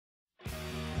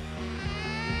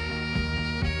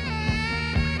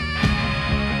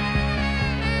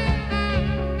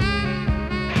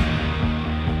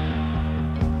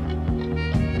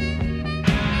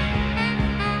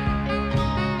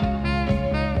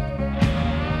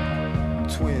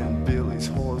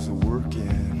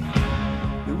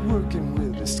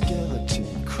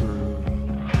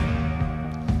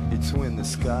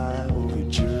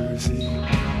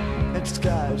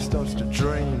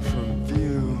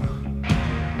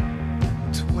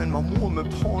my woman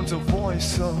pawns her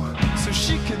voice so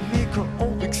she can make her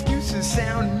old excuses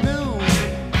sound new.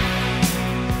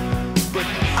 But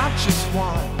I just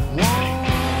want one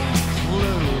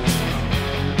clue.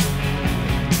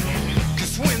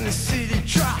 'Cause when the city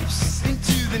drops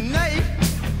into the night,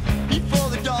 before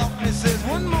the darkness there's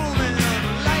one moment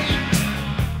of light,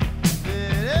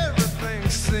 then everything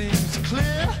seems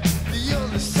clear. The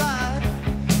other side,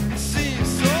 it seems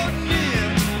so near.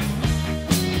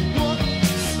 What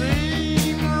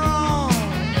seemed wrong,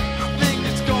 I think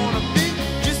it's gonna be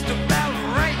just about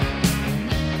right.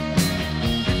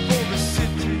 Before the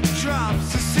city drops,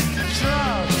 the city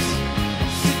drops,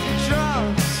 city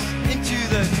drops into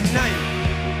the night.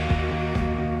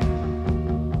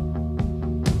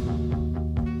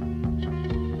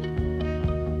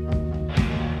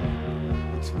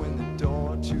 It's when the door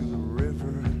to the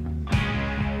river,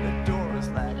 the door is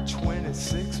like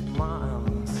 26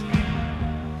 miles.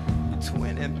 It's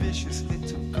when ambitious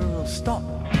little girls stop.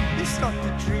 They start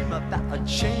to dream about a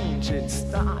change in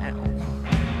style.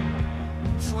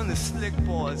 It's when the slick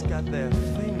boys got their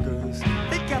fingers.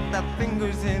 They got their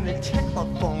fingers in the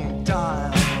telephone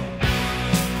dial.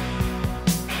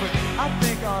 But I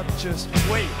think I'll just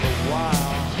wait a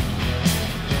while.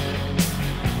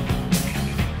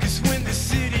 'Cause when the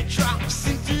city drops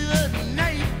into the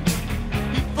night,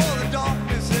 before the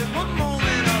darkness there's one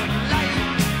moment of light.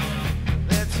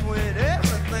 That's when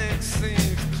everything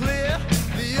seems clear.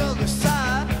 The other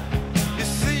side, it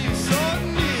seems so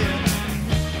near.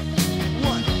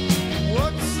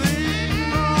 What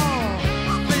seemed wrong,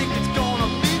 I think it's gonna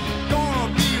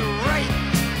be right.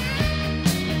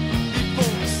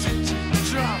 Before the city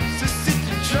drops, the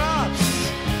city drops,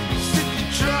 city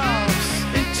drops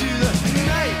into the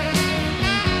night.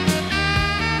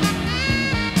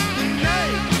 The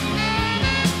night.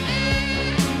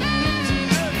 Into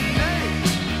the night.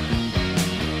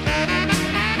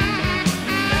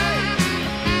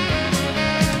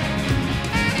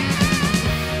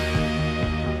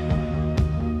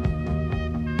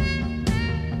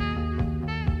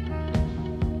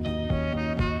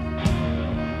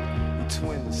 It's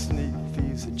when the sneak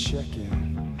thieves are checking.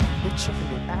 They're checking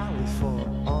the alley for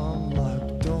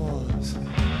unlocked doors.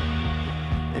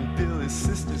 And Billy's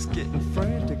sister's getting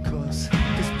frantic cause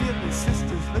Billy's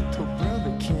sister's little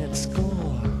brother can't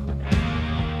score.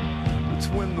 It's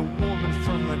when the woman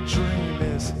from her dream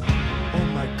is, oh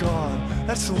my God,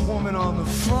 that's the woman on the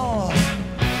floor.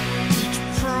 Each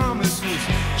promise was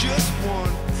just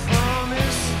one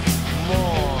promise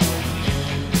more.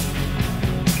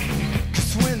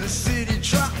 'Cause when the city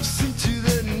drops into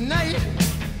the night,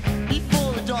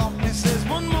 before the darkness there's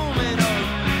one moment of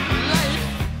light,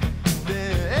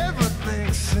 then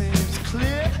everything seems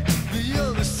clear. The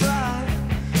other side,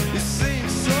 it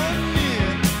seems so near.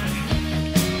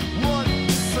 What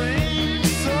seems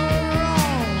so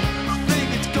wrong, I think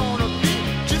it's gonna be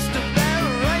just about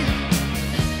right.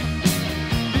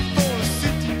 Before the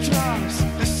city drops,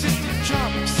 the city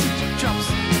drops, city drops,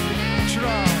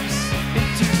 drops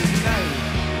into the night.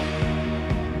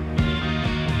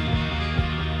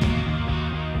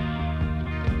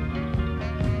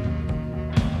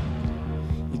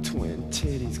 It's when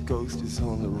Teddy's ghost is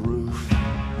on the roof,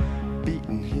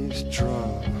 beating his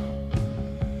drum.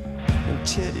 And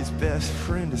Teddy's best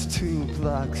friend is 2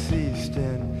 blocks east,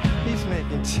 and he's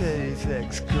making Teddy's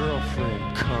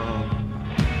ex-girlfriend come.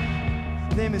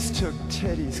 They mistook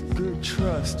Teddy's good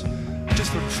trust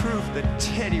just for proof that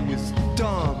Teddy was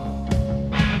dumb.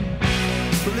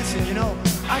 But listen, you know,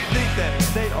 I think that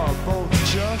they are both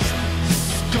just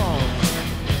scum.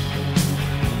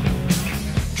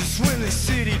 'Cause when the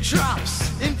city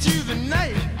drops into the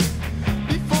night,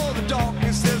 before the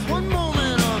darkness there's one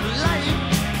moment of light.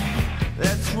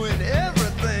 That's when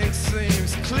everything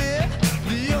seems clear.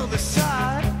 The other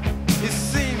side, it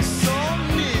seems so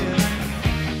near.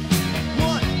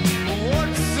 What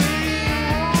seemed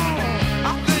wrong,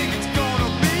 I think it's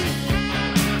gonna be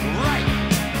right.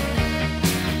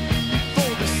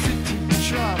 Before the city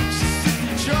drops,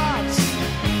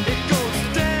 it goes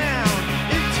down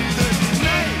into the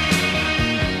night.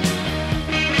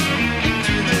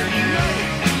 Into the night.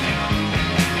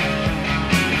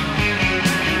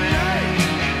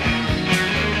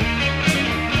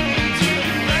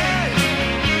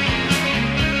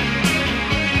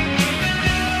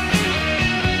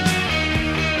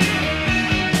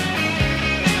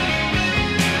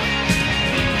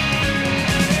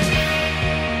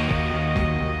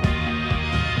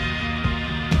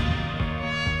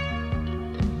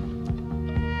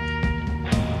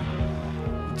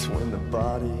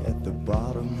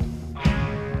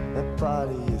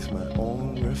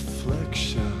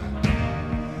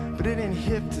 But it ain't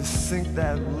hip to sink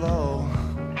that low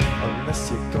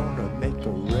unless you're gonna make a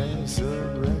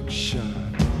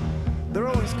resurrection. They're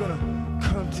always gonna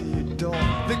come to your door.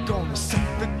 They're gonna say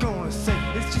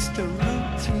it's just a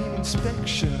routine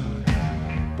inspection.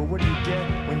 But what do you get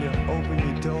when you open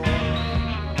your door?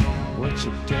 What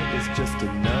you get is just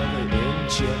another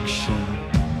injection.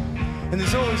 And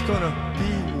there's always gonna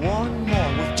be one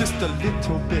more with just a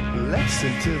little bit less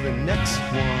until the next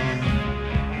one.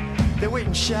 They wait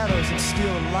in shadows and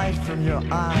steal light from your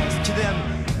eyes. To them,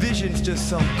 vision's just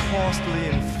some costly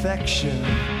infection.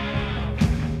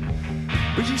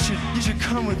 But you should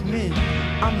come with me.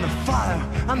 I'm the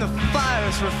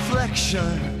fire's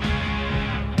reflection.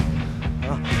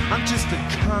 I'm just a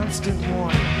constant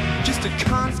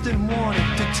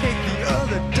warning to take the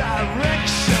other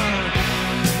direction.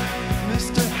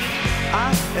 Mister,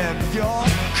 I am your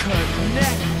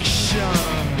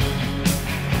connection.